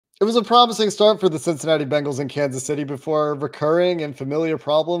It was a promising start for the Cincinnati Bengals in Kansas City before recurring and familiar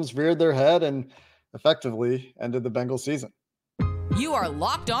problems reared their head and effectively ended the Bengals season. You are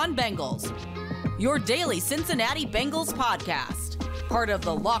Locked On Bengals, your daily Cincinnati Bengals podcast, part of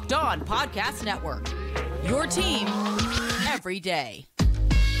the Locked On Podcast Network, your team every day.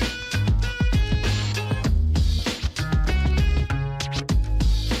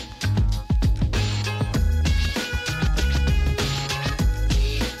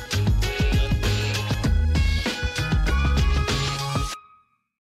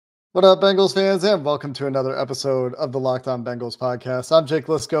 What up, Bengals fans, and welcome to another episode of the Locked On Bengals podcast. I'm Jake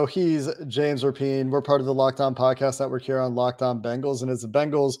Liscow. He's James Rapien. We're part of the Locked On Podcast Network here on Locked On Bengals. And as the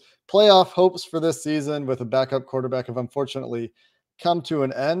Bengals playoff hopes for this season with a backup quarterback have unfortunately come to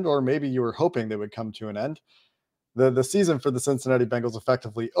an end, or maybe you were hoping they would come to an end, the season for the Cincinnati Bengals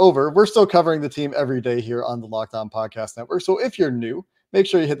effectively over. We're still covering the team every day here on the Locked On Podcast Network. So if you're new, make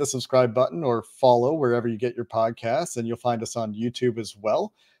sure you hit the subscribe button or follow wherever you get your podcasts, and you'll find us on YouTube as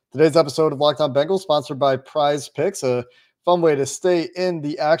well. Today's episode of Locked On Bengals sponsored by PrizePicks, a fun way to stay in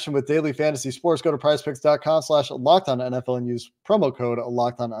the action with daily fantasy sports. Go to prizepicks.com/LockedOnNFL and use promo code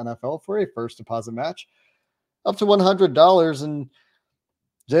LockedOnNFL for a first deposit match up to $100. And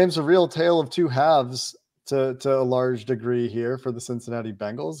James, a real tale of two halves to a large degree here for the Cincinnati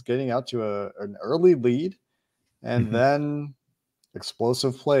Bengals, getting out to an early lead and then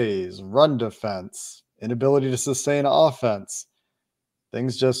explosive plays, run defense, inability to sustain offense.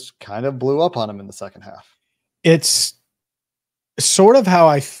 Things just kind of blew up on him in the second half. It's sort of how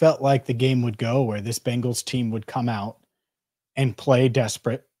I felt like the game would go, where this Bengals team would come out and play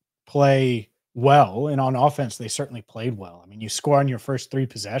desperate, play well. And on offense, they certainly played well. I mean, you score on your first three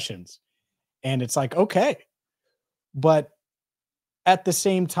possessions and it's like, okay. But at the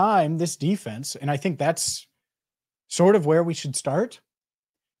same time, this defense, and I think that's sort of where we should start,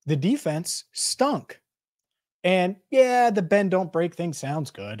 the defense stunk. And yeah, the bend don't break thing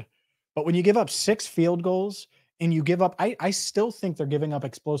sounds good. But when you give up 6 field goals and you give up, I still think they're giving up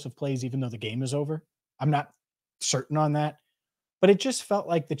explosive plays even though the game is over. I'm not certain on that. But it just felt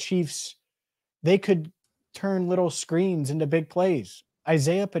like the Chiefs, they could turn little screens into big plays.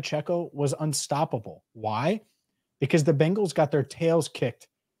 Isaiah Pacheco was unstoppable. Why? Because the Bengals got their tails kicked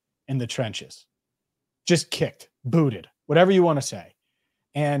in the trenches. Just kicked, booted, whatever you want to say.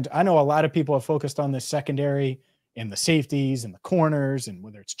 And I know a lot of people have focused on the secondary and the safeties and the corners and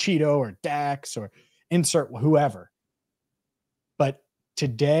whether it's Cheeto or Dax or insert whoever. But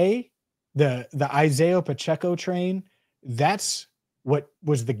today, the Isaiah Pacheco train, that's what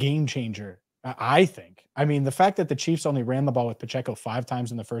was the game changer, I think. I mean, the fact that the Chiefs only ran the ball with Pacheco 5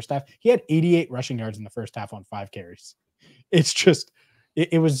 times in the first half, he had 88 rushing yards in the first half on 5 carries. It's just,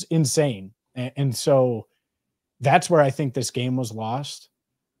 it was insane. And so that's where I think this game was lost.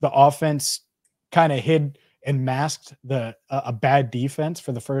 The offense kind of hid and masked a bad defense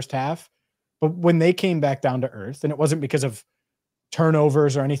for the first half. But when they came back down to earth, and it wasn't because of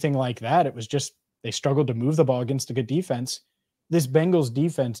turnovers or anything like that, it was just they struggled to move the ball against a good defense. This Bengals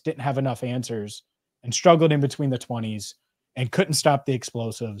defense didn't have enough answers and struggled in between the 20s and couldn't stop the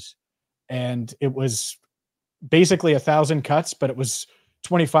explosives. And it was basically 1,000 cuts, but it was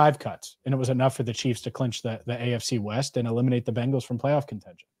 25 cuts, and it was enough for the Chiefs to clinch the AFC West and eliminate the Bengals from playoff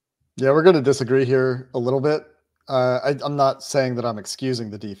contention. Yeah, we're going to disagree here a little bit. I'm not saying that I'm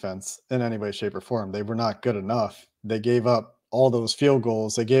excusing the defense in any way, shape, or form. They were not good enough. They gave up all those field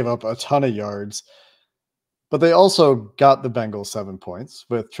goals. They gave up a ton of yards. But they also got the Bengals 7 points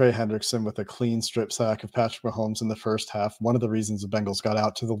with Trey Hendrickson with a clean strip sack of Patrick Mahomes in the first half. One of the reasons the Bengals got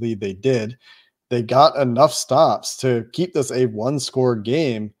out to the lead they did. They got enough stops to keep this a 1-score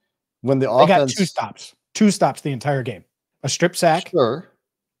game when the offense... They got 2 stops the entire game. A strip sack. Sure.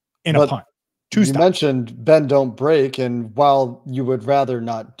 And a punt. 2 stops. You mentioned bend don't break, and while you would rather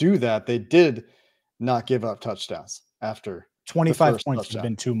not do that, they did not give up touchdowns after 25 points would have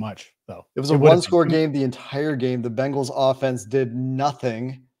been too much, though. It was a 1-score game the entire game. The Bengals offense did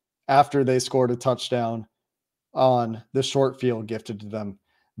nothing after they scored a touchdown on the short field gifted to them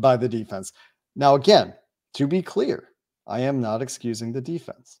by the defense. Now, again, to be clear, I am not excusing the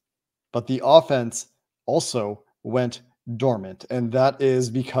defense, but the offense also went dormant, and that is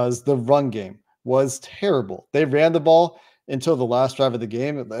because the run game was terrible. They ran the ball until the last drive of the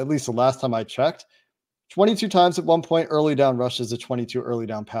game, at least the last time I checked, 22 times at one point, early down rushes to 22 early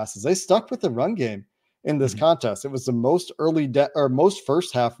down passes. They stuck with the run game in this contest. It was the most most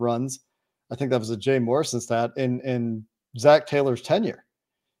first half runs. I think that was a Jay Morrison stat in Zac Taylor's tenure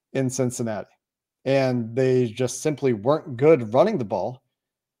in Cincinnati. And they just simply weren't good running the ball,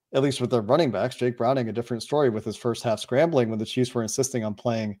 at least with their running backs. Jake Browning, a different story with his first half scrambling when the Chiefs were insisting on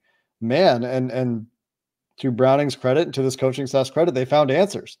playing man, and to Browning's credit and to this coaching staff's credit, they found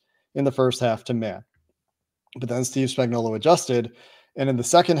answers in the first half to man. But then Steve Spagnuolo adjusted. And in the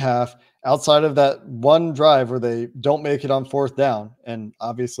second half, outside of that one drive where they don't make it on fourth down, and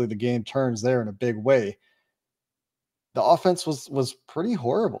obviously the game turns there in a big way, the offense was pretty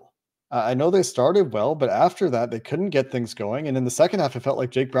horrible. I know they started well, but after that, they couldn't get things going. And in the second half, it felt like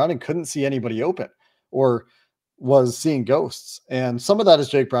Jake Browning couldn't see anybody open or was seeing ghosts. And some of that is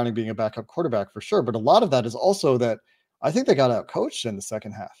Jake Browning being a backup quarterback for sure. But a lot of that is also that I think they got out coached in the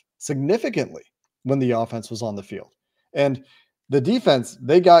second half significantly when the offense was on the field. And the defense,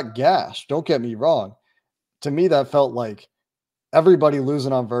 they got gashed. Don't get me wrong. To me, that felt like everybody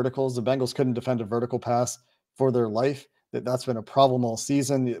losing on verticals. The Bengals couldn't defend a vertical pass for their life. That's been a problem all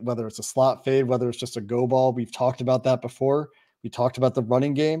season, whether it's a slot fade, whether it's just a go ball. We've talked about that before. We talked about the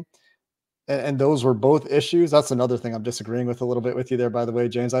running game, and those were both issues. That's another thing I'm disagreeing with a little bit with you there, by the way,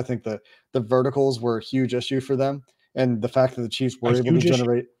 James. I think the verticals were a huge issue for them, and the fact that the Chiefs were able to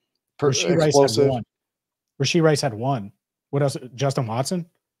generate explosive. Rashee Rice had one. What else? Justin Watson?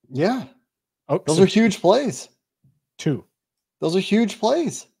 Yeah. Oh, those are huge plays. Two. Those are huge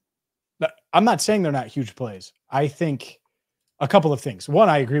plays. I'm not saying they're not huge plays. I think a couple of things. One,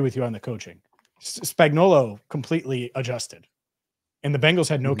 I agree with you on the coaching. Spagnuolo completely adjusted, and the Bengals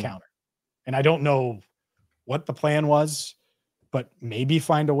had no counter. And I don't know what the plan was, but maybe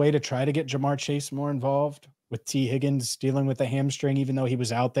find a way to try to get Jamar Chase more involved with T. Higgins dealing with the hamstring, even though he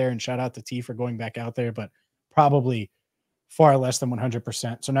was out there, and shout out to T for going back out there, but probably far less than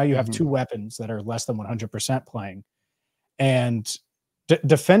 100%. So now you have two weapons that are less than 100% playing. And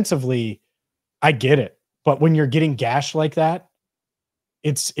defensively, I get it. But when you're getting gashed like that,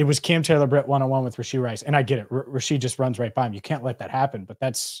 it was Cam Taylor-Britt one-on-one with Rashee Rice. And I get it. Rashee just runs right by him. You can't let that happen. But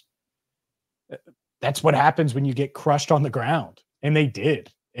that's what happens when you get crushed on the ground. And they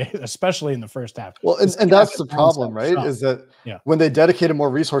did, especially in the first half. Well, and that's the problem, right? Is that when they dedicated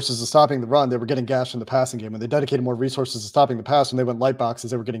more resources to stopping the run, they were getting gashed in the passing game. When they dedicated more resources to stopping the pass, when they went light boxes,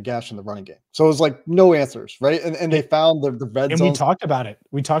 they were getting gashed in the running game. So it was like no answers, right? And they found the red zone. And we talked about it.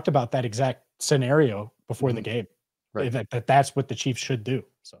 We talked about that exact scenario before the game. Right. That's what the Chiefs should do.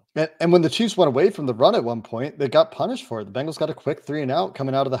 So and when the Chiefs went away from the run at one point, they got punished for it. The Bengals got a quick 3-and-out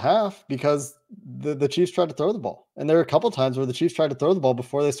coming out of the half because the Chiefs tried to throw the ball. And there were a couple of times where the Chiefs tried to throw the ball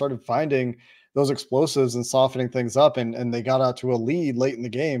before they started finding those explosives and softening things up. And they got out to a lead late in the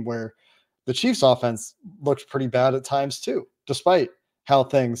game where the Chiefs offense looked pretty bad at times too, despite how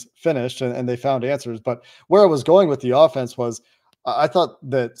things finished and they found answers. But where I was going with the offense was I thought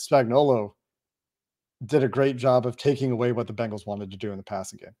that Spagnuolo did a great job of taking away what the Bengals wanted to do in the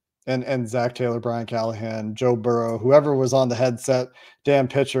passing game. And Zac Taylor, Brian Callahan, Joe Burrow, whoever was on the headset, Dan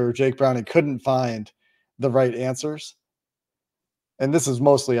Pitcher, Jake Browning couldn't find the right answers. And this is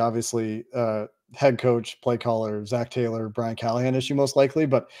mostly obviously head coach, play caller, Zac Taylor, Brian Callahan issue most likely,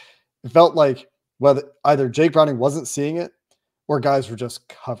 but it felt like whether either Jake Browning wasn't seeing it or guys were just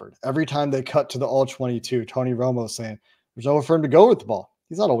covered. Every time they cut to the all 22, Tony Romo saying there's nowhere for him to go with the ball.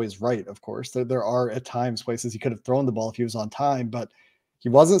 He's not always right, of course. There are at times places he could have thrown the ball if he was on time, but he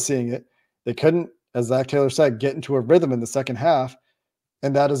wasn't seeing it. They couldn't, as Zac Taylor said, get into a rhythm in the second half.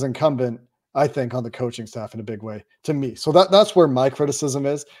 And that is incumbent, I think, on the coaching staff in a big way to me. So that's where my criticism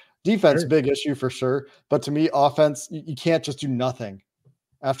is. Defense, big issue for sure. But to me, offense, you can't just do nothing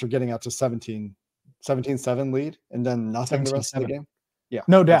after getting out to 17-7 lead and then nothing the rest of the game. Yeah,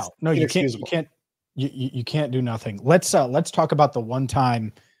 no doubt. No, you can't. You can't do nothing. Let's talk about the one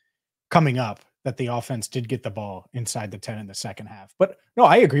time coming up that the offense did get the ball inside the 10 in the second half. But no,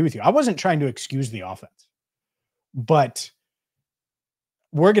 I agree with you. I wasn't trying to excuse the offense, but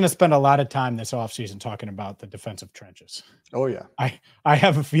we're going to spend a lot of time this offseason talking about the defensive trenches. Oh yeah. I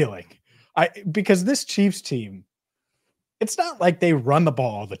have a feeling because this Chiefs team, it's not like they run the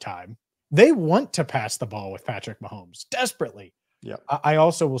ball all the time. They want to pass the ball with Patrick Mahomes desperately. Yeah. I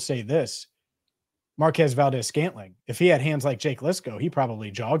also will say this. Marquez Valdez-Scantling, if he had hands like Jake Liscow, he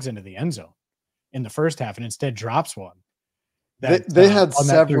probably jogs into the end zone in the first half and instead drops one. They had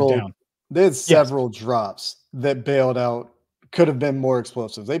several drops that bailed out, could have been more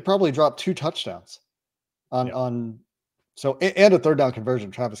explosive. They probably dropped 2 touchdowns and a third down conversion.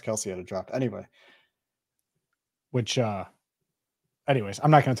 Travis Kelce had a drop anyway. Which, anyways,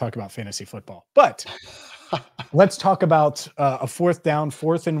 I'm not going to talk about fantasy football, but let's talk about a 4th down,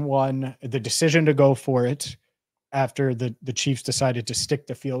 4th and 1, the decision to go for it after the Chiefs decided to stick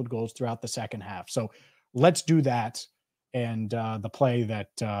to field goals throughout the second half. So let's do that. And the play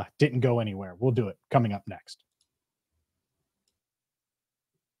that didn't go anywhere. We'll do it coming up next.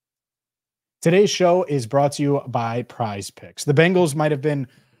 Today's show is brought to you by PrizePicks. The Bengals might have been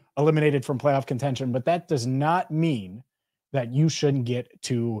eliminated from playoff contention, but that does not mean that you shouldn't get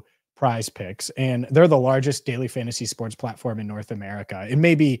to PrizePicks. And they're the largest daily fantasy sports platform in North America. It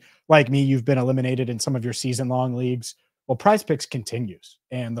may be like me, you've been eliminated in some of your season-long leagues. Well, PrizePicks continues.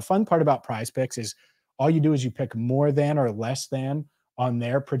 And the fun part about PrizePicks is all you do is you pick more than or less than on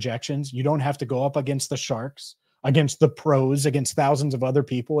their projections. You don't have to go up against the sharks, against the pros, against thousands of other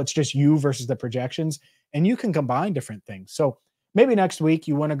people. It's just you versus the projections, and you can combine different things. So maybe next week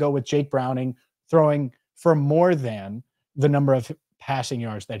you want to go with Jake Browning throwing for more than the number of passing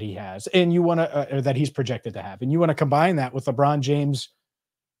yards that he has, and you want to that he's projected to have, and you want to combine that with LeBron James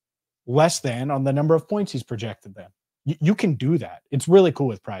less than on the number of points he's projected then. You can do that. It's really cool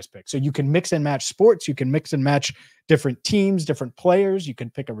with PrizePicks. So you can mix and match sports. You can mix and match different teams, different players. You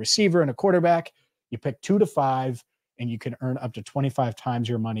can pick a receiver and a quarterback. You pick 2 to 5, and you can earn up to 25 times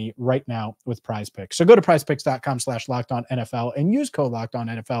your money right now with PrizePicks. So go to prizepicks.com/LockedOnNFL and use code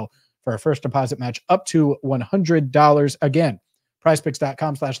LockedOnNFL for a first deposit match up to $100. Again,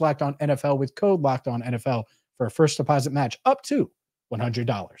 prizepicks.com/LockedOnNFL with code LockedOnNFL for a first deposit match up to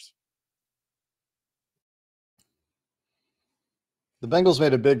 $100. The Bengals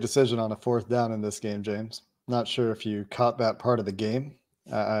made a big decision on a 4th down in this game, James. Not sure if you caught that part of the game.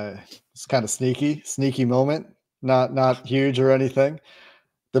 It's kind of sneaky moment. Not huge or anything.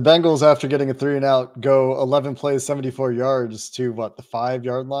 The Bengals, after getting a 3-and-out, go 11 plays, 74 yards to what, the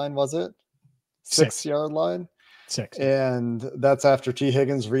 5-yard line, was it? 6-yard line? 6. And that's after T.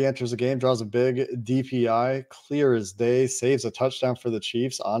 Higgins re-enters the game, draws a big DPI, clear as day, saves a touchdown for the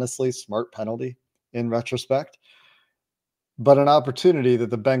Chiefs. Honestly, smart penalty in retrospect. But an opportunity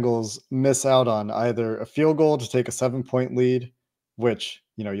that the Bengals miss out on, either a field goal to take a 7-point lead, which,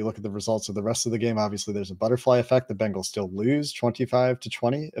 you look at the results of the rest of the game. Obviously, there's a butterfly effect. The Bengals still lose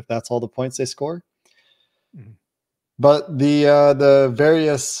 25-20 if that's all the points they score. Mm-hmm. But the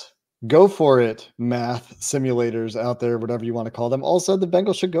various go for it math simulators out there, whatever you want to call them, all said the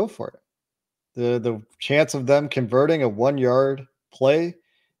Bengals should go for it. The chance of them converting a 1-yard play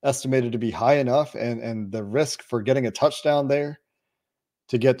estimated to be high enough, and the risk for getting a touchdown there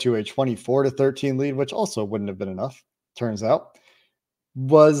to get to a 24-13 lead, which also wouldn't have been enough, turns out,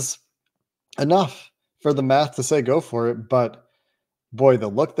 was enough for the math to say go for it. But boy, the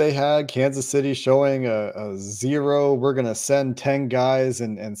look they had, Kansas City showing a 0, we're going to send 10 guys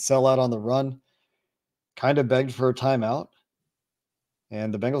and sell out on the run, kind of begged for a timeout,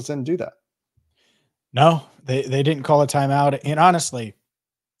 and the Bengals didn't do that. No, they didn't call a timeout. And honestly,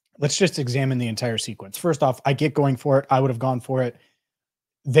 let's just examine the entire sequence. First off, I get going for it. I would have gone for it.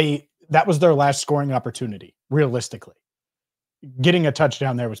 That was their last scoring opportunity, realistically. Getting a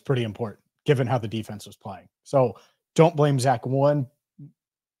touchdown there was pretty important, given how the defense was playing. So don't blame Zach one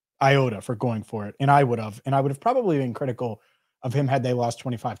iota for going for it. And I would have probably been critical of him had they lost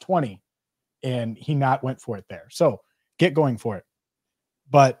 25-20 and he not went for it there. So get going for it.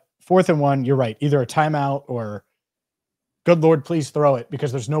 But 4th and 1, you're right. Either a timeout or good Lord, please throw it,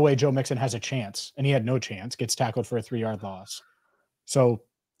 because there's no way Joe Mixon has a chance. And he had no chance, gets tackled for a 3-yard loss. So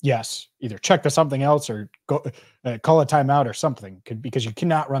yes, either check to something else or go call a timeout or something, because you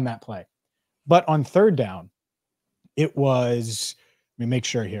cannot run that play. But on 3rd down, it was, let me make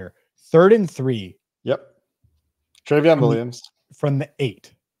sure here, 3rd and 3. Yep. Travion Williams. From the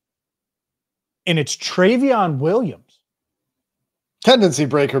 8. And it's Travion Williams. Tendency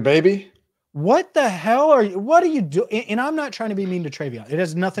breaker, baby. What the hell what are you doing? And I'm not trying to be mean to Travion. It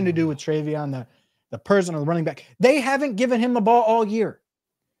has nothing to do with Travion, the person or the running back. They haven't given him the ball all year.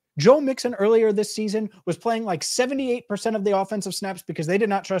 Joe Mixon earlier this season was playing like 78% of the offensive snaps because they did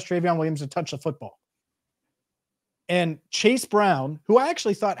not trust Travion Williams to touch the football. And Chase Brown, who I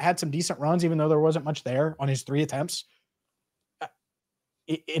actually thought had some decent runs, even though there wasn't much there on his 3 attempts,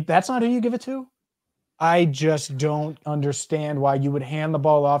 that's not who you give it to. I just don't understand why you would hand the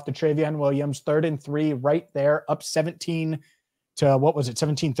ball off to Travion Williams, 3rd and 3, right there, up 17 to, what was it,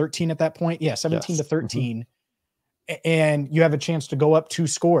 17-13 at that point? Yeah, 17-13. Mm-hmm. And you have a chance to go up 2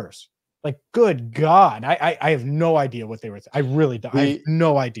 scores. Like, good God. I have no idea what they were. I really don't. I have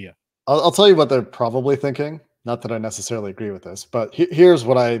no idea. I'll tell you what they're probably thinking. Not that I necessarily agree with this, but here's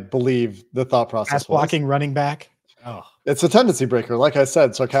what I believe the thought process was. Blocking running back. Oh, it's a tendency breaker. Like I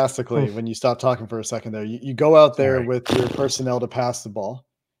said, sarcastically, when you stop talking for a second there, you go out there with your personnel to pass the ball,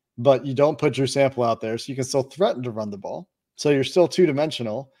 but you don't put Drew Sample out there. So you can still threaten to run the ball. So you're still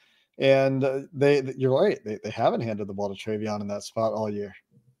 2-dimensional. And you're right. They haven't handed the ball to Travion in that spot all year.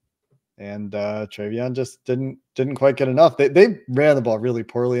 And Travion just didn't quite get enough. They ran the ball really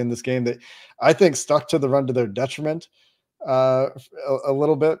poorly in this game. They, I think, stuck to the run to their detriment a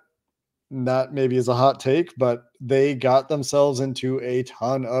little bit. that maybe is a hot take, but they got themselves into a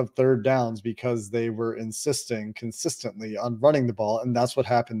ton of third downs because they were insisting consistently on running the ball. And that's what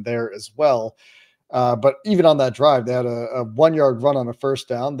happened there as well. But even on that drive, they had a 1 yard run on a first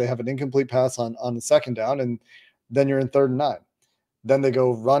down. They have an incomplete pass on the second down, and then you're in 3rd and 9. Then they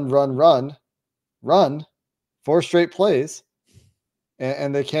go run 4 straight plays,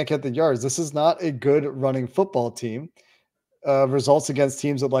 and they can't get the yards. This is not a good running football team. Results against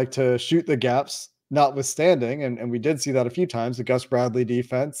teams that like to shoot the gaps, notwithstanding, and we did see that a few times. The Gus Bradley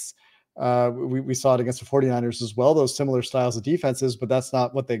defense, we saw it against the 49ers as well, those similar styles of defenses, but that's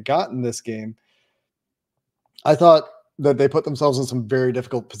not what they got in this game. I thought that they put themselves in some very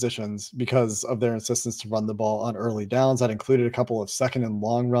difficult positions because of their insistence to run the ball on early downs. That included a couple of 2nd and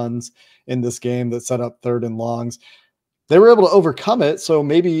long runs in this game that set up 3rd and longs. They were able to overcome it. So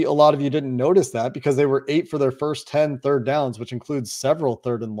maybe a lot of you didn't notice that because they were 8 for their first 10 third downs, which includes several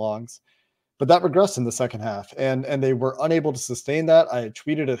 3rd and longs. But that regressed in the second half, and they were unable to sustain that. I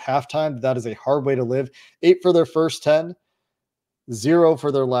tweeted at halftime that is a hard way to live. 8 for their first 10, 0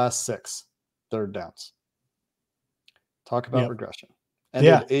 for their last 6 third downs. Talk about regression. And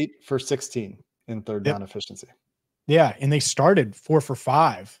they had 8 for 16 in third down efficiency. Yeah, and they started 4 for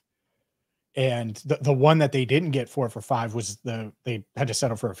 5. And the one that they didn't get 4 for 5 was they had to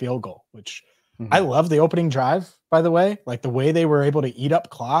settle for a field goal, which I love the opening drive, by the way. Like the way they were able to eat up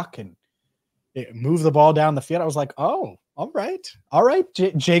clock and move the ball down the field. I was like, oh, all right.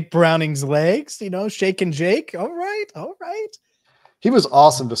 Jake Browning's legs, shaking Jake. All right. He was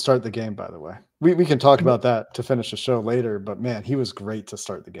awesome to start the game, by the way. We can talk about that to finish the show later, but man, he was great to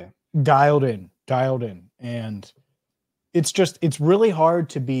start the game. Dialed in. And it's really hard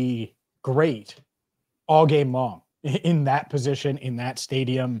to be great all game long in that position, in that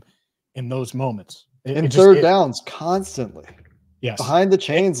stadium, in those moments. Third downs constantly. Yes. Behind the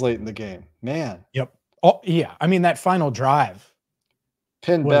chains late in the game. Man. Yep. Oh, yeah. I mean, that final drive.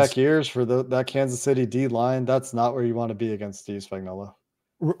 Pinned back ears for that Kansas City D line. That's not where you want to be against Steve Spagnuolo.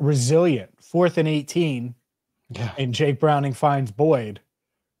 Resilient. 4th and 18. Yeah. And Jake Browning finds Boyd.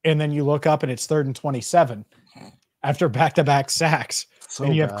 And then you look up and it's 3rd and 27 after back-to-back sacks.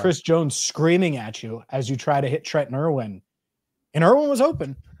 And you have Chris Jones screaming at you as you try to hit Trenton Irwin. And Irwin was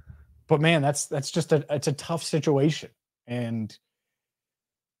open. But man, that's just it's a tough situation. And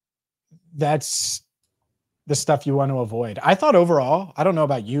that's the stuff you want to avoid. I thought overall, I don't know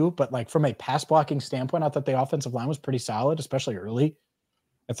about you, but like from a pass blocking standpoint, I thought the offensive line was pretty solid, especially early.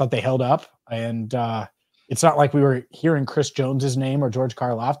 I thought they held up, and it's not like we were hearing Chris Jones's name or George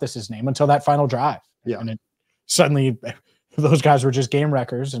Karlaftis' name until that final drive. Yeah. And suddenly those guys were just game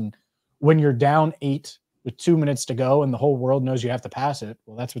wreckers. And when you're down 8 with 2 minutes to go and the whole world knows you have to pass it,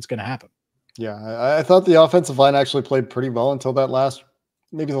 well, that's what's going to happen. Yeah. I thought the offensive line actually played pretty well until the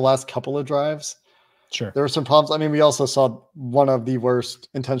last couple of drives. Sure. There were some problems. I mean, we also saw one of the worst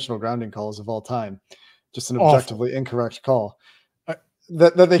intentional grounding calls of all time. Just an objectively incorrect call.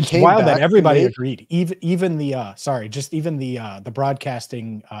 That they came wild back that everybody agreed. Even the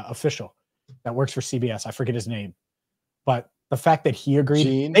broadcasting official that works for CBS. I forget his name, but the fact that he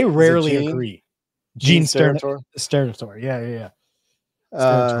agreed, they rarely agree. Gene Steratore. Yeah.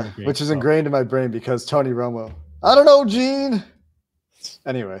 Which is ingrained in my brain because Tony Romo. I don't know, Gene.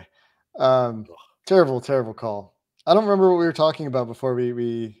 Anyway, terrible call. I don't remember what we were talking about before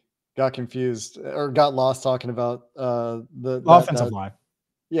we got confused or got lost talking about the offensive line.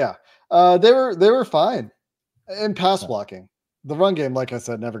 Yeah, they were fine in pass blocking. The run game, like I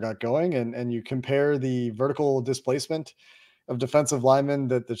said, never got going. And you compare the vertical displacement of defensive linemen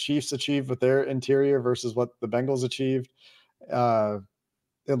that the Chiefs achieved with their interior versus what the Bengals achieved. It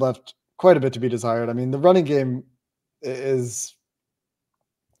left quite a bit to be desired. I mean, the running game is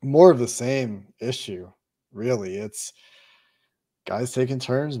more of the same issue, really. It's guys taking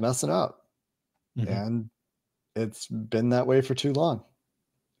turns messing up. Mm-hmm. And it's been that way for too long.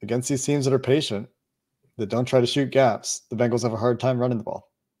 Against these teams that are patient, that don't try to shoot gaps, the Bengals have a hard time running the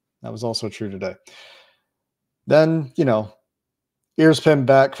ball. That was also true today. Then, ears pinned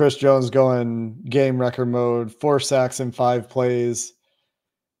back, Chris Jones going game wrecker mode, 4 sacks in 5 plays.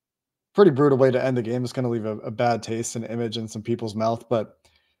 Pretty brutal way to end the game. It's going to leave a bad taste and image in some people's mouth. But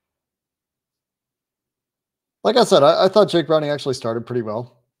like I said, I thought Jake Browning actually started pretty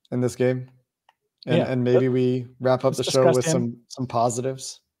well in this game. And maybe we wrap up the show with some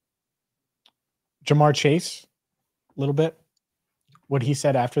positives. Jamar Chase, a little bit. What he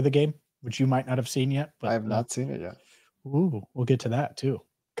said after the game, which you might not have seen yet. But I have not seen it yet. Ooh, we'll get to that too.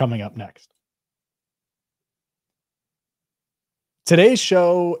 Coming up next. Today's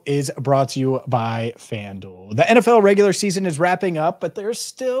show is brought to you by FanDuel. The NFL regular season is wrapping up, but there's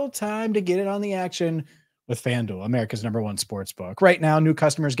still time to get in on the action with FanDuel, America's #1 sportsbook. Right now, new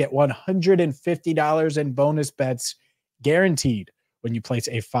customers get $150 in bonus bets guaranteed when you place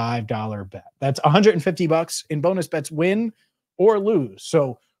a $5 bet. That's $150 in bonus bets, win or lose.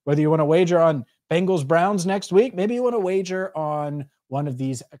 So whether you want to wager on Bengals Browns next week, maybe you want to wager on one of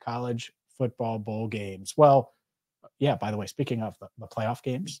these college football bowl games. Well, yeah, by the way, speaking of the playoff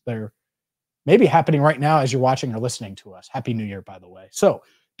games, they're maybe happening right now as you're watching or listening to us. Happy New Year, by the way. So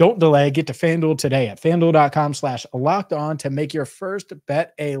don't delay. Get to FanDuel today at FanDuel.com/lockedon to make your first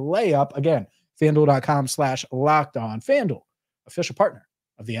bet a layup. Again, FanDuel.com/lockedon. FanDuel, official partner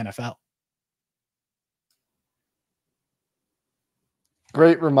of the NFL.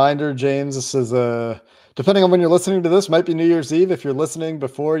 Great reminder, James. This is depending on when you're listening to this, might be New Year's Eve. If you're listening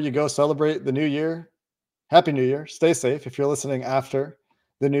before you go celebrate the new year, Happy New Year. Stay safe. If you're listening after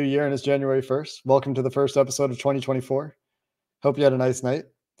the new year and it's January 1st, welcome to the first episode of 2024. Hope you had a nice night.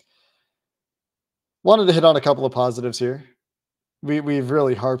 Wanted to hit on a couple of positives here. We've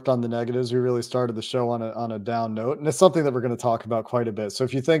really harped on the negatives. We really started the show on a down note, and it's something that we're going to talk about quite a bit. So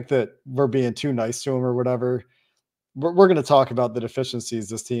if you think that we're being too nice to him or whatever, we're going to talk about the deficiencies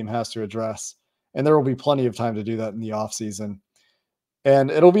this team has to address, and there will be plenty of time to do that in the offseason.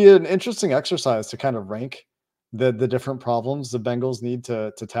 And it'll be an interesting exercise to kind of rank the different problems the Bengals need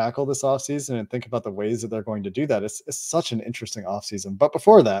to tackle this offseason and think about the ways that they're going to do that. It's such an interesting offseason. But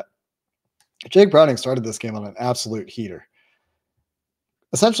before that, Jake Browning started this game on an absolute heater.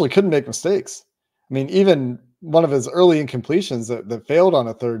 Essentially couldn't make mistakes. I mean, even one of his early incompletions that failed on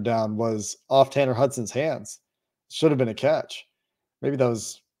a third down was off Tanner Hudson's hands. Should have been a catch. Maybe that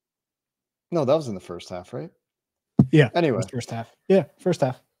was in the first half, right? Yeah. Anyway. First half. Yeah, first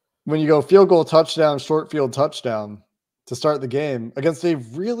half. When you go field goal touchdown, short field touchdown to start the game against a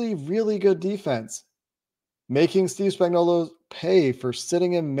really, really good defense, making Steve Spagnuolo pay for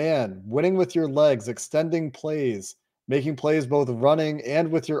sitting in man, winning with your legs, extending plays, making plays both running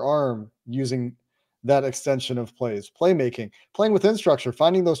and with your arm, using that extension of plays, playmaking, playing within structure,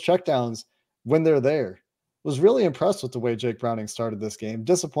 finding those checkdowns when they're there. Was really impressed with the way Jake Browning started this game.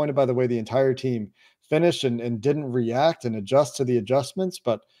 Disappointed by the way the entire team finished and didn't react and adjust to the adjustments,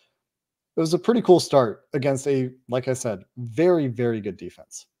 but it was a pretty cool start against a, like I said, very, very good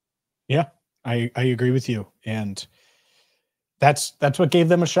defense. Yeah, I agree with you. And that's what gave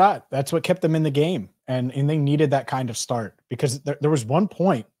them a shot. That's what kept them in the game. And they needed that kind of start because there was one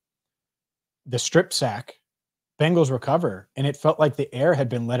point, the strip sack, Bengals recover, and it felt like the air had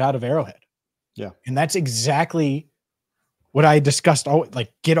been let out of Arrowhead. Yeah. And that's exactly what I discussed.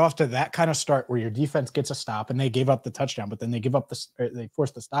 Like, get off to that kind of start where your defense gets a stop and they gave up the touchdown, but then they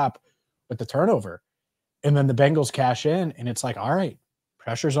force the stop with the turnover. And then the Bengals cash in and it's like, all right,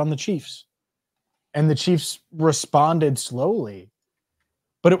 pressure's on the Chiefs. And the Chiefs responded slowly,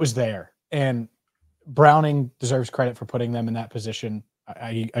 but it was there. And Browning deserves credit for putting them in that position.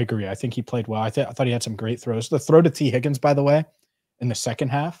 I agree. I think he played well. I thought he had some great throws. The throw to T. Higgins, by the way, in the second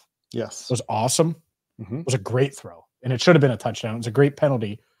half, yes, was awesome. It was a great throw, and it should have been a touchdown. It was a great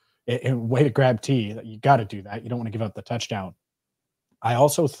penalty and way to grab T. You got to do that. You don't want to give up the touchdown. I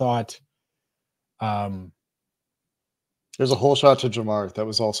also thought there's a whole shot to Jamar that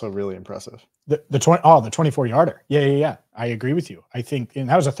was also really impressive. The 24-yarder. Yeah. I agree with you. I think, and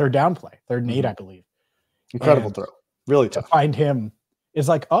that was a third down play, 3rd and 8, I believe. Incredible throw. Really tough. To find him is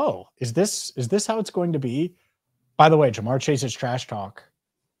like, oh, is this how it's going to be? By the way, Jamar Chase's trash talk,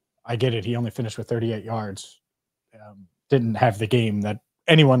 I get it. He only finished with 38 yards. Didn't have the game that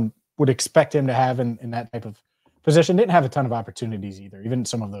anyone would expect him to have in that type of position. Didn't have a ton of opportunities either. Even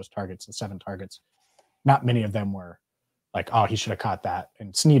some of those targets, the 7 targets, not many of them were like, oh, he should have caught that.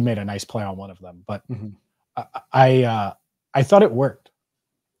 And Snead made a nice play on one of them. But I thought it worked.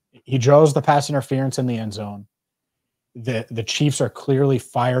 He draws the pass interference in the end zone. The Chiefs are clearly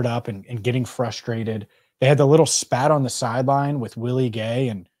fired up and getting frustrated. They had the little spat on the sideline with Willie Gay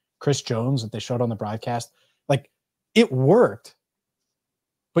and Chris Jones that they showed on the broadcast. Like, it worked,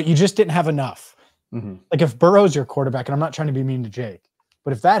 but you just didn't have enough. Like, if Burrow's your quarterback, and I'm not trying to be mean to Jake,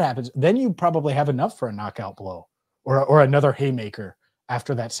 but if that happens, then you probably have enough for a knockout blow or another haymaker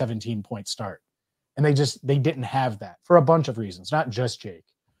after that 17-point start. And they didn't have that for a bunch of reasons, not just Jake,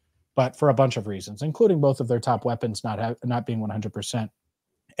 but for a bunch of reasons, including both of their top weapons not being 100%.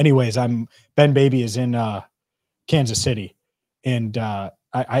 Anyways, Ben Baby is in Kansas City, and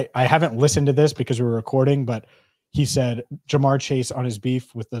I haven't listened to this because we were recording, but he said Jamar Chase on his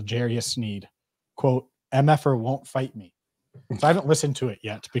beef with the Jarius Sneed, quote, "MFer won't fight me." So I haven't listened to it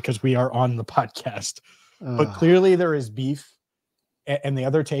yet because we are on the podcast, but clearly there is beef. And the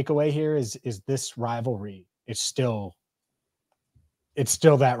other takeaway here is this rivalry is still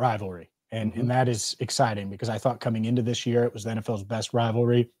that rivalry. And that is exciting because I thought coming into this year, it was the NFL's best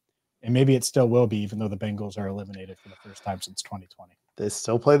rivalry. And maybe it still will be, even though the Bengals are eliminated for the first time since 2020. They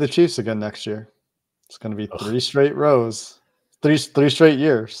still play the Chiefs again next year. It's going to be 3 straight rows, three straight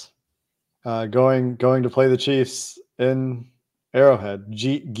years, going to play the Chiefs in Arrowhead.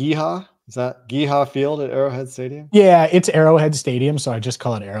 Giha? Is that Giha Field at Arrowhead Stadium? Yeah, it's Arrowhead Stadium, so I just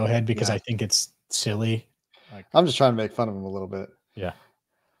call it Arrowhead because I think it's silly. I'm just trying to make fun of them a little bit. Yeah.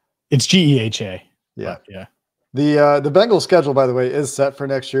 It's GEHA. Yeah. Yeah. The Bengals schedule, by the way, is set for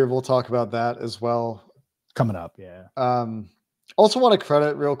next year. We'll talk about that as well. Coming up, yeah. Also want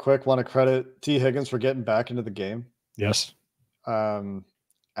to credit T. Higgins for getting back into the game. Yes.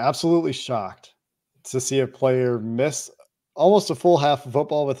 Absolutely shocked to see a player miss almost a full half of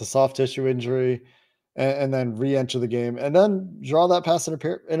football with a soft tissue injury and then re-enter the game and then draw that pass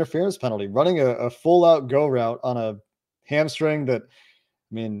interference penalty, running a full-out go route on a hamstring that,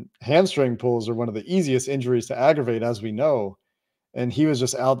 I mean, hamstring pulls are one of the easiest injuries to aggravate, as we know, and he was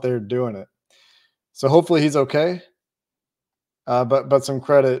just out there doing it. So hopefully he's okay, but some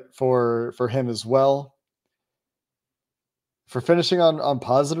credit for him as well. For finishing on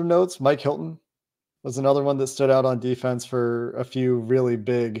positive notes, Mike Hilton was another one that stood out on defense for a few really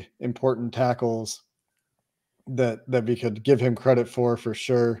big, important tackles that we could give him credit for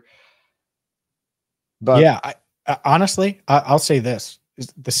sure. But yeah, honestly, I'll say this: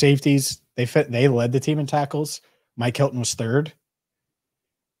 the safeties, they led the team in tackles. Mike Hilton was third.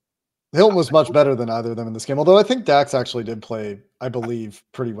 Hilton was much better than either of them in this game, although I think Dax actually did play, I believe,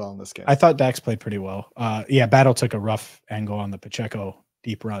 pretty well in this game. I thought Dax played pretty well. Yeah, Battle took a rough angle on the Pacheco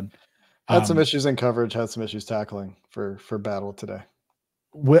deep run. Had some issues in coverage, had some issues tackling for Battle today.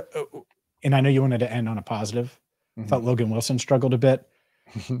 And I know you wanted to end on a positive. I thought Logan Wilson struggled a bit.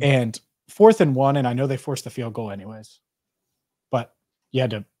 And 4th and 1, and I know they forced the field goal anyways, but you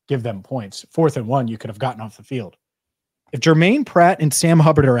had to give them points. 4th and 1, you could have gotten off the field. If Jermaine Pratt and Sam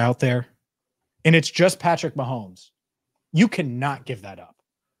Hubbard are out there and it's just Patrick Mahomes, you cannot give that up.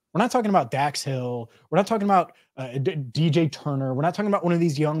 We're not talking about Dax Hill. We're not talking about DJ Turner. We're not talking about one of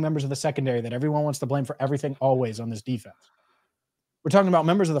these young members of the secondary that everyone wants to blame for everything always on this defense. We're talking about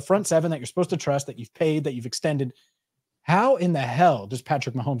members of the front 7 that you're supposed to trust, that you've paid, that you've extended. How in the hell does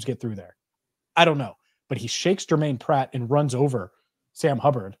Patrick Mahomes get through there? I don't know. But he shakes Jermaine Pratt and runs over Sam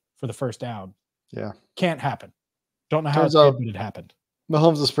Hubbard for the first down. Yeah. Can't happen. Don't know how it did, but it happened.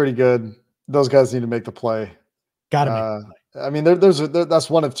 Mahomes is pretty good. Those guys need to make the play. Got to make the play. I mean, that's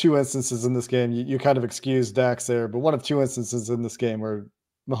one of 2 instances in this game. You kind of excuse Dax there, but one of 2 instances in this game where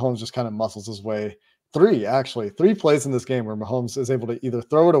Mahomes just kind of muscles his way. 3 plays in this game where Mahomes is able to either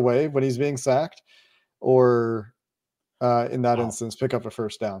throw it away when he's being sacked or in that instance, pick up a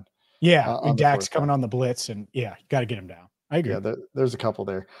first down. Yeah, and Dax coming on the blitz, and you got to get him down. I agree. Yeah, there's a couple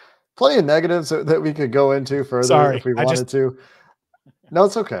there. Plenty of negatives that we could go into further if we wanted to. No,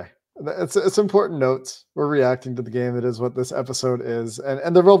 it's okay. It's important notes. We're reacting to the game. It is what this episode is.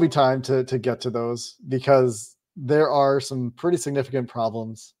 And there will be time to get to those because there are some pretty significant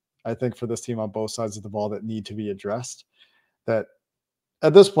problems, I think, for this team on both sides of the ball that need to be addressed. That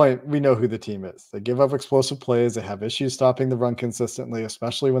at this point, we know who the team is. They give up explosive plays. They have issues stopping the run consistently,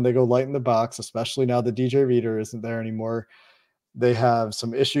 especially when they go light in the box, especially now that DJ Reader isn't there anymore. They have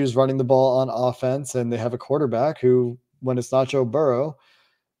some issues running the ball on offense, and they have a quarterback who, when it's not Joe Burrow,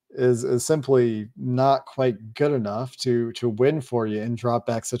 is simply not quite good enough to win for you in drop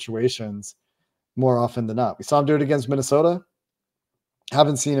back situations more often than not. We saw him do it against Minnesota.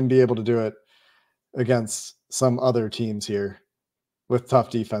 Haven't seen him be able to do it against some other teams here with tough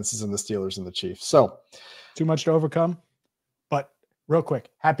defenses in the Steelers and the Chiefs. So too much to overcome. But real quick,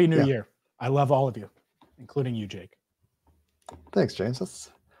 Happy New Year. I love all of you, including you, Jake. Thanks, James. That's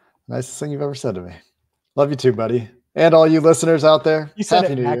the nicest thing you've ever said to me. Love you too, buddy. And all you listeners out there. You said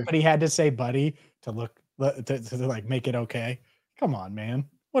Happy it New back, Year. but he had to say buddy to like make it okay. Come on, man.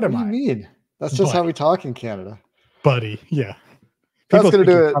 What am I? What do you mean? That's just how we talk in Canada. Buddy, yeah. That's People going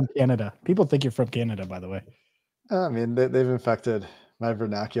to do it. From Canada. People think you're from Canada, by the way. I mean, they've infected my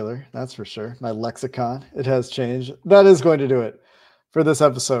vernacular. That's for sure. My lexicon. It has changed. That is going to do it for this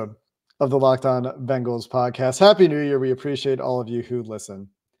episode of the Locked On Bengals podcast. Happy New Year. We appreciate all of you who listen,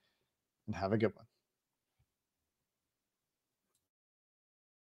 and have a good one.